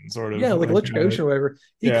Ocean, sort of Yeah, like like Electric Ocean or whatever.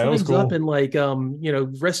 He yeah, it was climbs up cool. and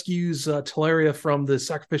like rescues Teleria from the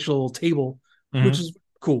sacrificial table, which Hmm. is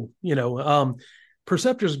cool.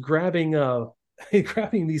 Perceptor's grabbing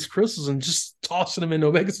grabbing these crystals and just tossing them into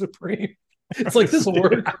Omega Supreme. It's like this will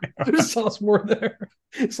work. There's toss more there.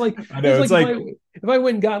 It's like I it's know. like It's if like I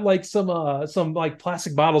went and got like some like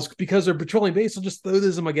plastic bottles because they're petroleum based, I'll just throw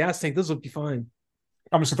this in my gas tank. This will be fine.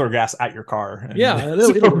 I'm just gonna throw gas at your car and Yeah,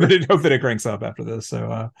 it'll work. hope that it cranks up after this.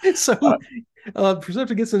 So So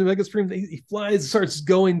Perceptor gets into Mega Supreme. He flies, starts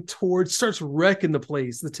wrecking the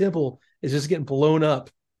place. The temple is just getting blown up.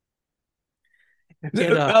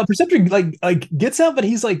 And Perception like gets out, but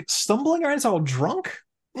he's like stumbling around. He's all drunk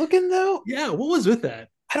looking though. yeah, what was with that?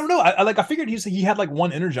 I don't know. I figured he had like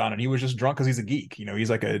one energon and he was just drunk because he's a geek. He's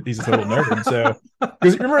a total nerd. So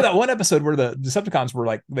because remember that one episode where the Decepticons were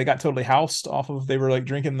like they got totally housed off of they were like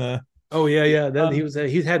drinking the Oh yeah, yeah. Then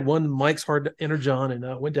he had one Mike's hard energon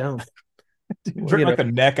and went down. Well, drink like the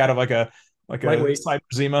neck out of like a lightweight. cyber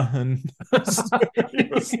Zima and he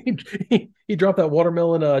was he dropped that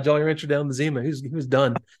watermelon Jolly Rancher down the Zima. He was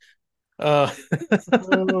done. Uh,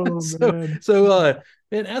 oh so man. so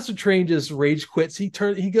man, Acid Train just rage quits. He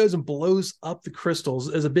goes and blows up the crystals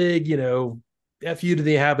as a big, F you to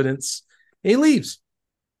the inhabitants. And he leaves.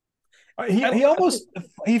 He almost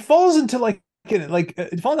he falls into he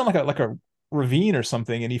falls down like a ravine or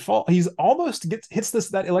something, and he's almost hits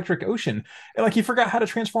that electric ocean, and like he forgot how to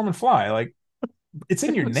transform and fly. Like it's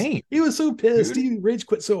in your name. He was so pissed. Dude. He rage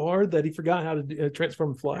quit so hard that he forgot how to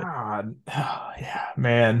transform and fly. God, yeah,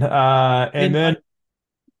 man. And And then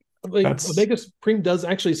that's Omega Supreme does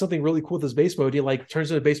actually something really cool with his base mode. He like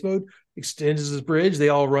turns into base mode, extends his bridge. They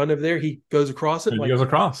all run over there. He goes across it. he Like goes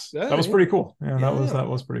across. yeah, That was yeah, pretty cool. Yeah, yeah. that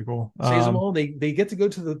was pretty cool. Saves them all. They get to go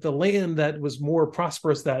to the land that was more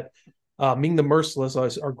prosperous that Ming the Merciless,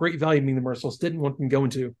 or Great Value Ming the Merciless, didn't want them going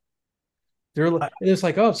to. And it's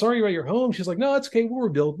like, oh, sorry about your home. She's like, no, it's okay. We'll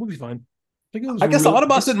rebuild. We'll be fine. Like, I guess the really Autobots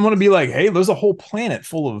nice. didn't want to be like, hey, there's a whole planet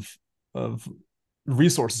full of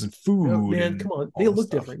resources and Oh, food man, and come on. They all this look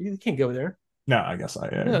stuff. different. You can't go there. No, I guess I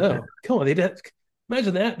No, no. Come on. They did.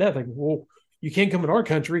 Imagine that. That like, well, you can't come in our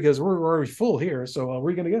country because we're already full here. So where are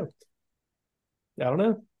you going to go? I don't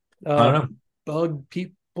know. I Uh, don't know. Bug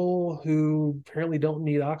people who apparently don't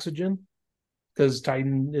need oxygen because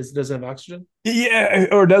Titan doesn't have oxygen. Yeah,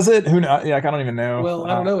 or does it? Who knows? Yeah, like, I don't even know. Well,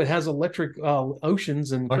 I don't know. It has electric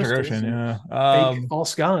oceans and Electric crystals Ocean, and yeah. fake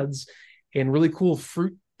false gods and really cool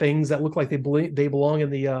fruit things that look like they belong in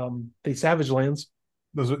the Savage Lands.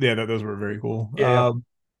 Those were very cool. Yeah,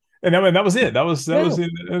 And that was it. That yeah. was It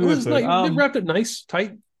the was episode. nice. It wrapped up nice,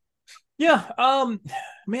 tight. Yeah.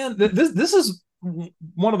 Man, this is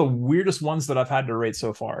one of the weirdest ones that I've had to rate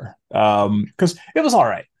so far. Because it was all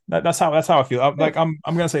right. That's how I feel. Yeah. I'm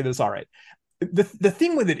gonna say this all right. The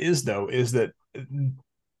thing with it is though is that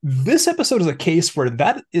this episode is a case where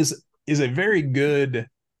that is a very good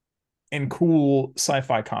and cool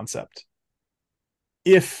sci-fi concept,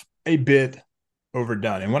 if a bit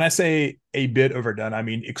overdone. And when I say a bit overdone, I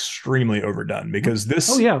mean extremely overdone because Oh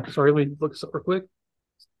this. yeah. Sorry, let me look this up real quick.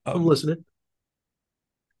 I'm Um, listening.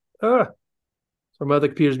 Ah, sorry, my other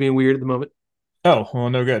computer's being weird at the moment. oh well,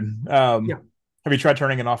 no good. Yeah. Have you tried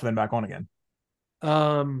turning it off and then back on again?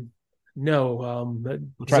 Um, no. We'll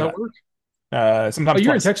Does try that that. work? Oh, Sometimes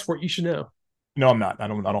you're in twice. tech support. You should know. No, I'm not. I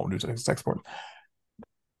don't do tech support.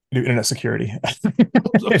 Do internet security. I'm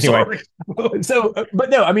Anyway, sorry. so but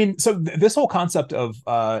no, I mean, so this whole concept of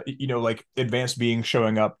like advanced beings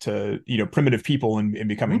showing up to primitive people and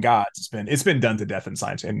becoming Mhm. gods, it's been done to death in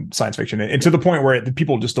science fiction, and to the point where the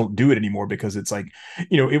people just don't do it anymore because it's like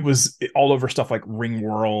it was all over stuff like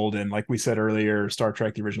Ringworld and, like we said earlier, Star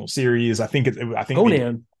Trek the original series. I think maybe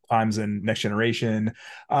Conan. times in Next Generation.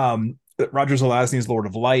 Roger Zelazny's Lord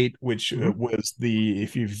of Light, which Mhm. was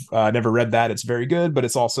if you've never read that, it's very good, but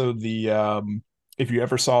it's also if you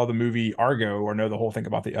ever saw the movie Argo or know the whole thing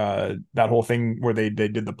about that whole thing where they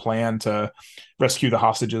did the plan to rescue the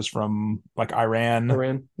hostages from like Iran.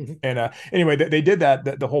 Iran. Mhm. And anyway, they did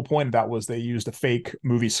that. The whole point of that was they used a fake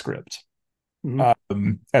movie script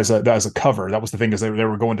Mhm. as a cover. That was the thing, is they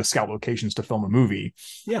were going to scout locations to film a movie,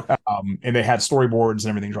 Yeah, and they had storyboards and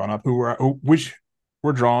everything drawn up, which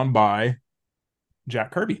were drawn by Jack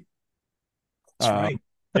Kirby. that's right.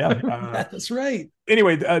 Yeah. That's right.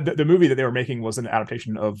 Anyway, the movie that they were making was an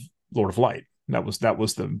adaptation of Lord of Light. That was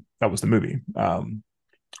the movie.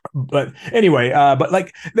 But anyway, but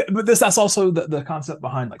that's also the concept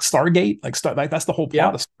behind like Stargate, like that's the whole plot Yeah,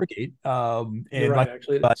 of Stargate. you're And right. like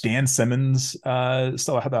Actually, it is. Dan Simmons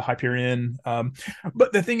still had the Hyperion.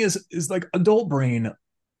 But the thing is like adult brain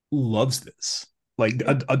loves this. like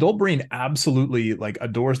adult brain absolutely like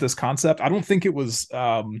adores this concept. I don't think it was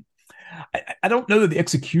I don't know that the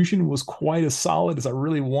execution was quite as solid as I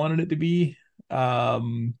really wanted it to be.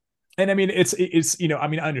 And I mean it's you know, I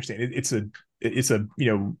mean I understand it's a you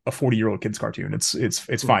know a 40-year-old kid's cartoon. It's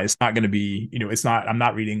Mhm. fine. It's not going to be, you know, it's not, I'm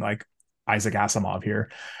not reading like Isaac Asimov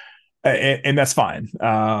here. And that's fine.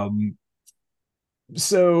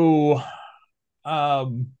 So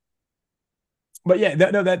um but yeah,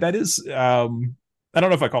 that is I don't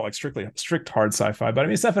know if I call it like strictly strict hard sci-fi, but I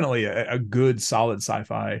mean it's definitely a good solid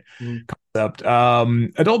sci-fi Mhm. concept.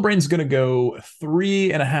 Adult Brain's gonna go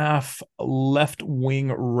 3.5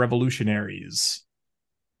 left-wing revolutionaries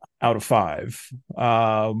out of 5.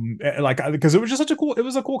 Like because it was just such a cool, it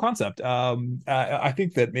was a cool concept. I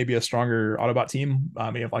think that maybe a stronger Autobot team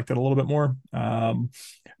may have liked it a little bit more.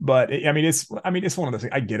 But I mean it's one of those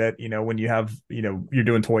things. I get it, you know, when you have, you know, you're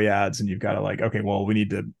doing toy ads and you've got to like, okay, well we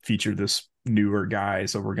need to feature this newer guy,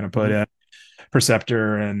 so we're gonna put Mhm. in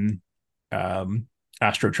Perceptor and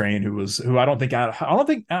Astro Train, who I don't think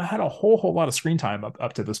had a whole lot of screen time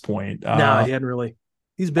up to this point. No, he hadn't really.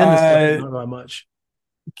 He's been to stuff, but Uh not by much.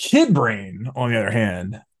 Kid Brain, on the other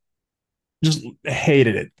hand, just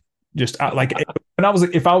hated it. Just like when I was,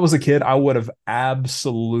 if I was a kid, I would have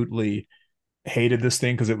absolutely hated this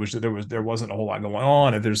thing because it was there wasn't a whole lot going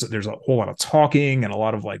on, and there's a whole lot of talking and a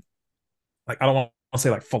lot of like I don't want to say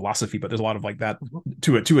like philosophy, but there's a lot of like that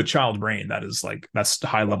Mhm. to a child brain that is like that's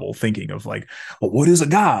high level thinking of like, well, what is a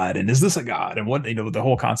god and is this a god and what, you know, the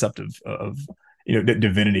whole concept of you know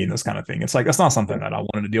divinity and this kind of thing. It's like that's not something that I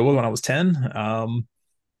wanted to deal with when I was 10.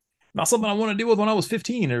 Not something I want to deal with when I was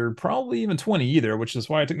 15 or probably even 20 either, which is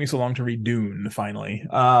why it took me so long to read Dune finally.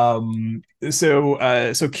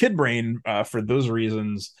 So Kid Brain, for those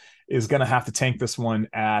reasons, is gonna have to tank this one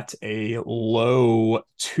at a low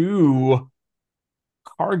 2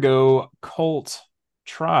 cargo cult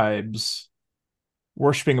tribes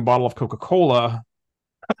worshiping a bottle of Coca-Cola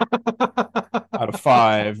out of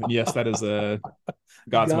 5. And yes, that is a The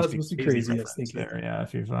Gods Must gods Be must be Crazy crazy. Yes, reference thank you. there.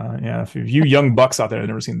 Yeah, if you young bucks out there have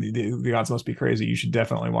never seen the Gods Must Be Crazy, you should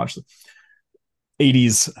definitely watch the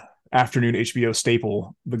 80s afternoon HBO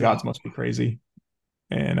staple, The Gods Oh, Must Be Crazy.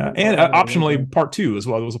 And I gotta watch that. optionally part 2 as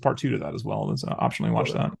well. There was a part 2 to that as well. Let's optionally Oh,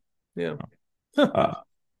 watch really? that. Yeah. Uh,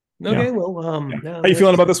 yeah. Okay. Well, Yeah. now How you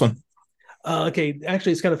feeling next. about this one? Okay,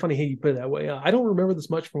 actually, it's kind of funny how you put it that way. I don't remember this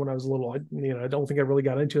much from when I was little. I don't think I really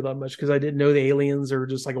got into it that much because I didn't know the aliens or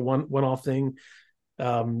just like a one off thing.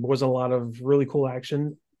 Wasn't a lot of really cool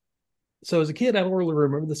action. So as a kid, I don't really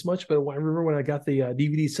remember this much, but I remember when I got the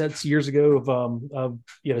DVD sets years ago of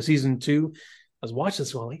season 2. I was watching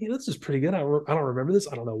this going like, hey, this is pretty good. I don't remember this.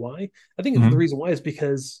 I don't know why. I think the Mm-hmm. reason why is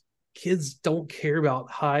because kids don't care about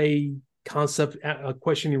high concept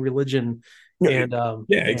questioning religion Yeah,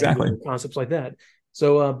 yeah, and exactly. concepts like that.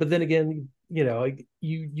 So, but then again, like,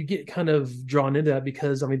 you get kind of drawn into that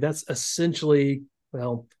because I mean that's essentially,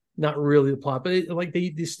 well, not really the plot, but like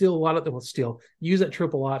they steal a lot of them. Well, steal use that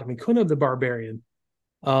trope a lot. I mean, Conan the Barbarian,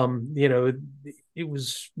 it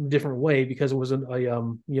was a different way because it wasn't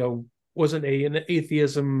wasn't an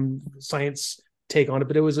atheism science take on it,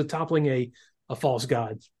 but it was a toppling a false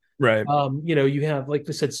god. Right. You have, like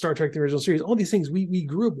I said, Star Trek the original series, all these things. We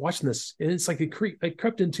grew up watching this, and it's like it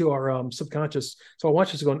crept into our subconscious. So I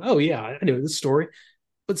watched this going, oh yeah, I know this story.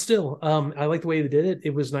 But still, I like the way they did it.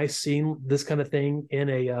 It was nice seeing this kind of thing in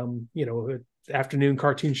a afternoon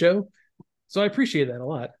cartoon show. So I appreciate that a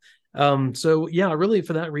lot. So yeah, really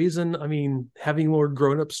for that reason, I mean, having more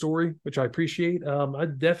grown up story, which I appreciate. I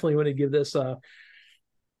definitely want to give this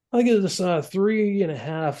I give this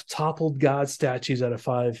 3.5 toppled god statues out of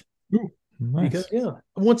 5. Ooh, Because nice. yeah,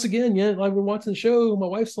 once again, yeah, I've been watching the show. My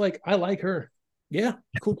wife's like, I like her. Yeah,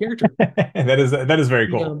 cool character. That is very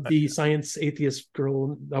cool. The science atheist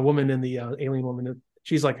girl, a woman, and the alien woman.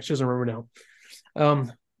 She's like, she doesn't remember now.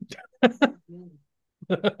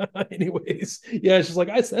 Anyways, yeah, she's like,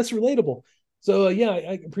 that's relatable. So yeah,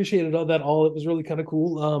 I appreciated all that. All it was really kind of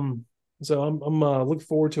cool. So I'm looking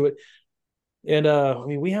forward to it. And I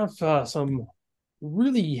mean, we have some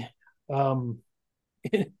really um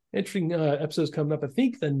interesting episodes coming up. I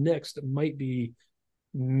think the next might be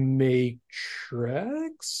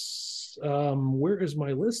Matrix. Where is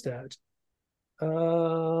my list at?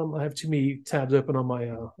 I have too many tabs open on my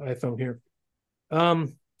iPhone here. Let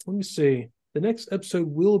me see. The next episode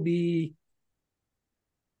will be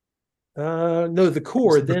no, the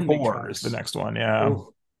core, The then core is the Matrix. next one. Yeah.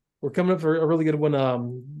 So we're coming up for a really good one.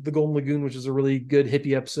 The Golden Lagoon, which is a really good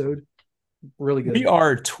hippie episode. Really We good.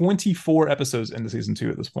 are 24 episodes into season 2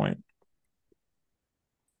 at this point.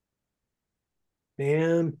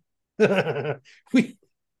 Man. we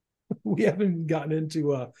we haven't gotten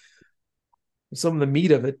into some of the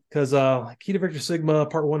meat of it because Key to Victor Sigma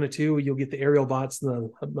Part 1 and 2, you'll get the aerial bots and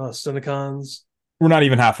the Stunticons. We're not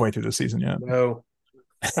even halfway through the season yet. No.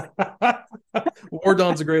 War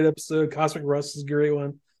Dawn's a great episode. Cosmic Rust is a great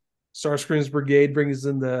one. Starscream's Brigade brings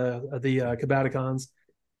in the Kabaticons.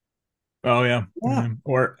 Oh yeah. Yeah.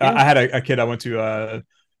 Or Yeah. I had a kid I went to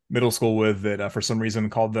middle school with that for some reason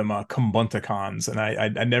called them Kumbunticons, and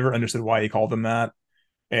I never understood why he called them that.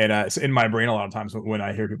 And it's in my brain a lot of times when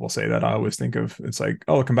I hear people say that, I always think of it's like,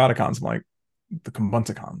 oh, the Combaticons. I'm like, the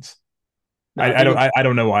Kumbunticons. No, I think I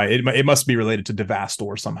don't know why. It must be related to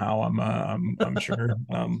Devastor somehow. I'm sure.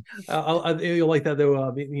 you'll like that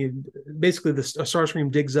though. Basically, the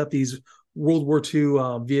Starscream digs up these World War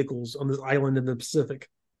II vehicles on this island in the Pacific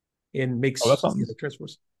and Oh, makes the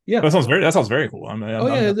transports. Yeah. that sounds very cool. Oh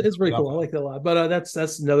yeah, it's very cool. I like that a lot. But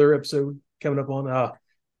that's another episode coming up on.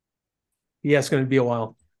 Yeah, it's going to be a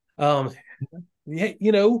while.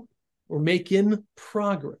 Yeah, we're making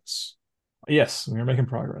progress. Yes, we're making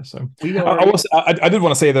progress. So We are. I did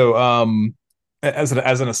want to say though, as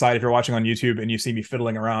an aside, if you're watching on YouTube and you see me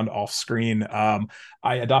fiddling around off screen, I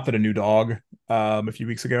adopted a new dog a few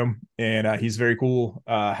weeks ago, and he's very cool.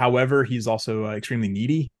 However, he's also extremely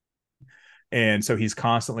needy. And so he's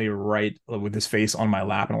constantly right with his face on my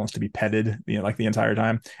lap and wants to be petted, like the entire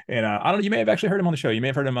time. And I don't know, you may have actually heard him on the show. You may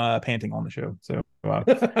have heard him panting on the show. So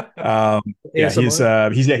yeah,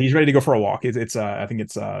 he's ready to go for a walk. I think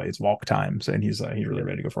it's walk time. So, and he's really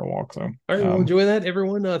ready to go for a walk. So All right, well, enjoy that,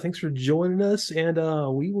 everyone. Thanks for joining us, and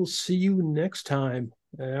we will see you next time.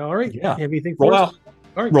 All right. Yeah. Have anything roll for out. us?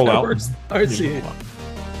 All right. Roll out. All right. See you.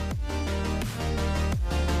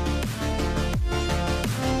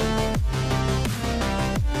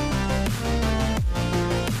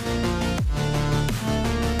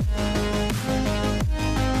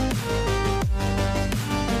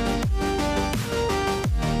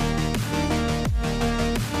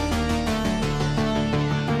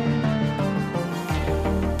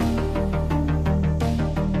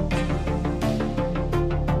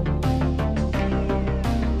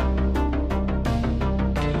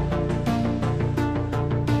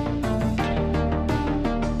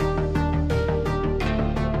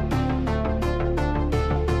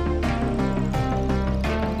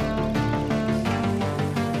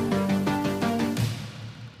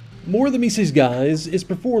 More of the Mises Guys is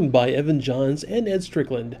performed by Evan Johns and Ed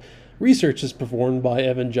Strickland. Research is performed by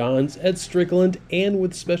Evan Johns, Ed Strickland, and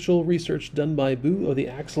with special research done by Boo of the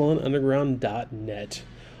AxelonUnderground.net.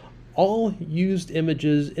 All used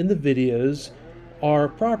images in the videos are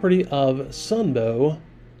property of Sunbow,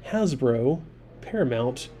 Hasbro,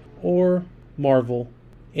 Paramount, or Marvel.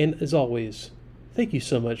 And as always, thank you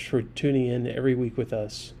so much for tuning in every week with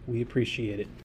us. We appreciate it.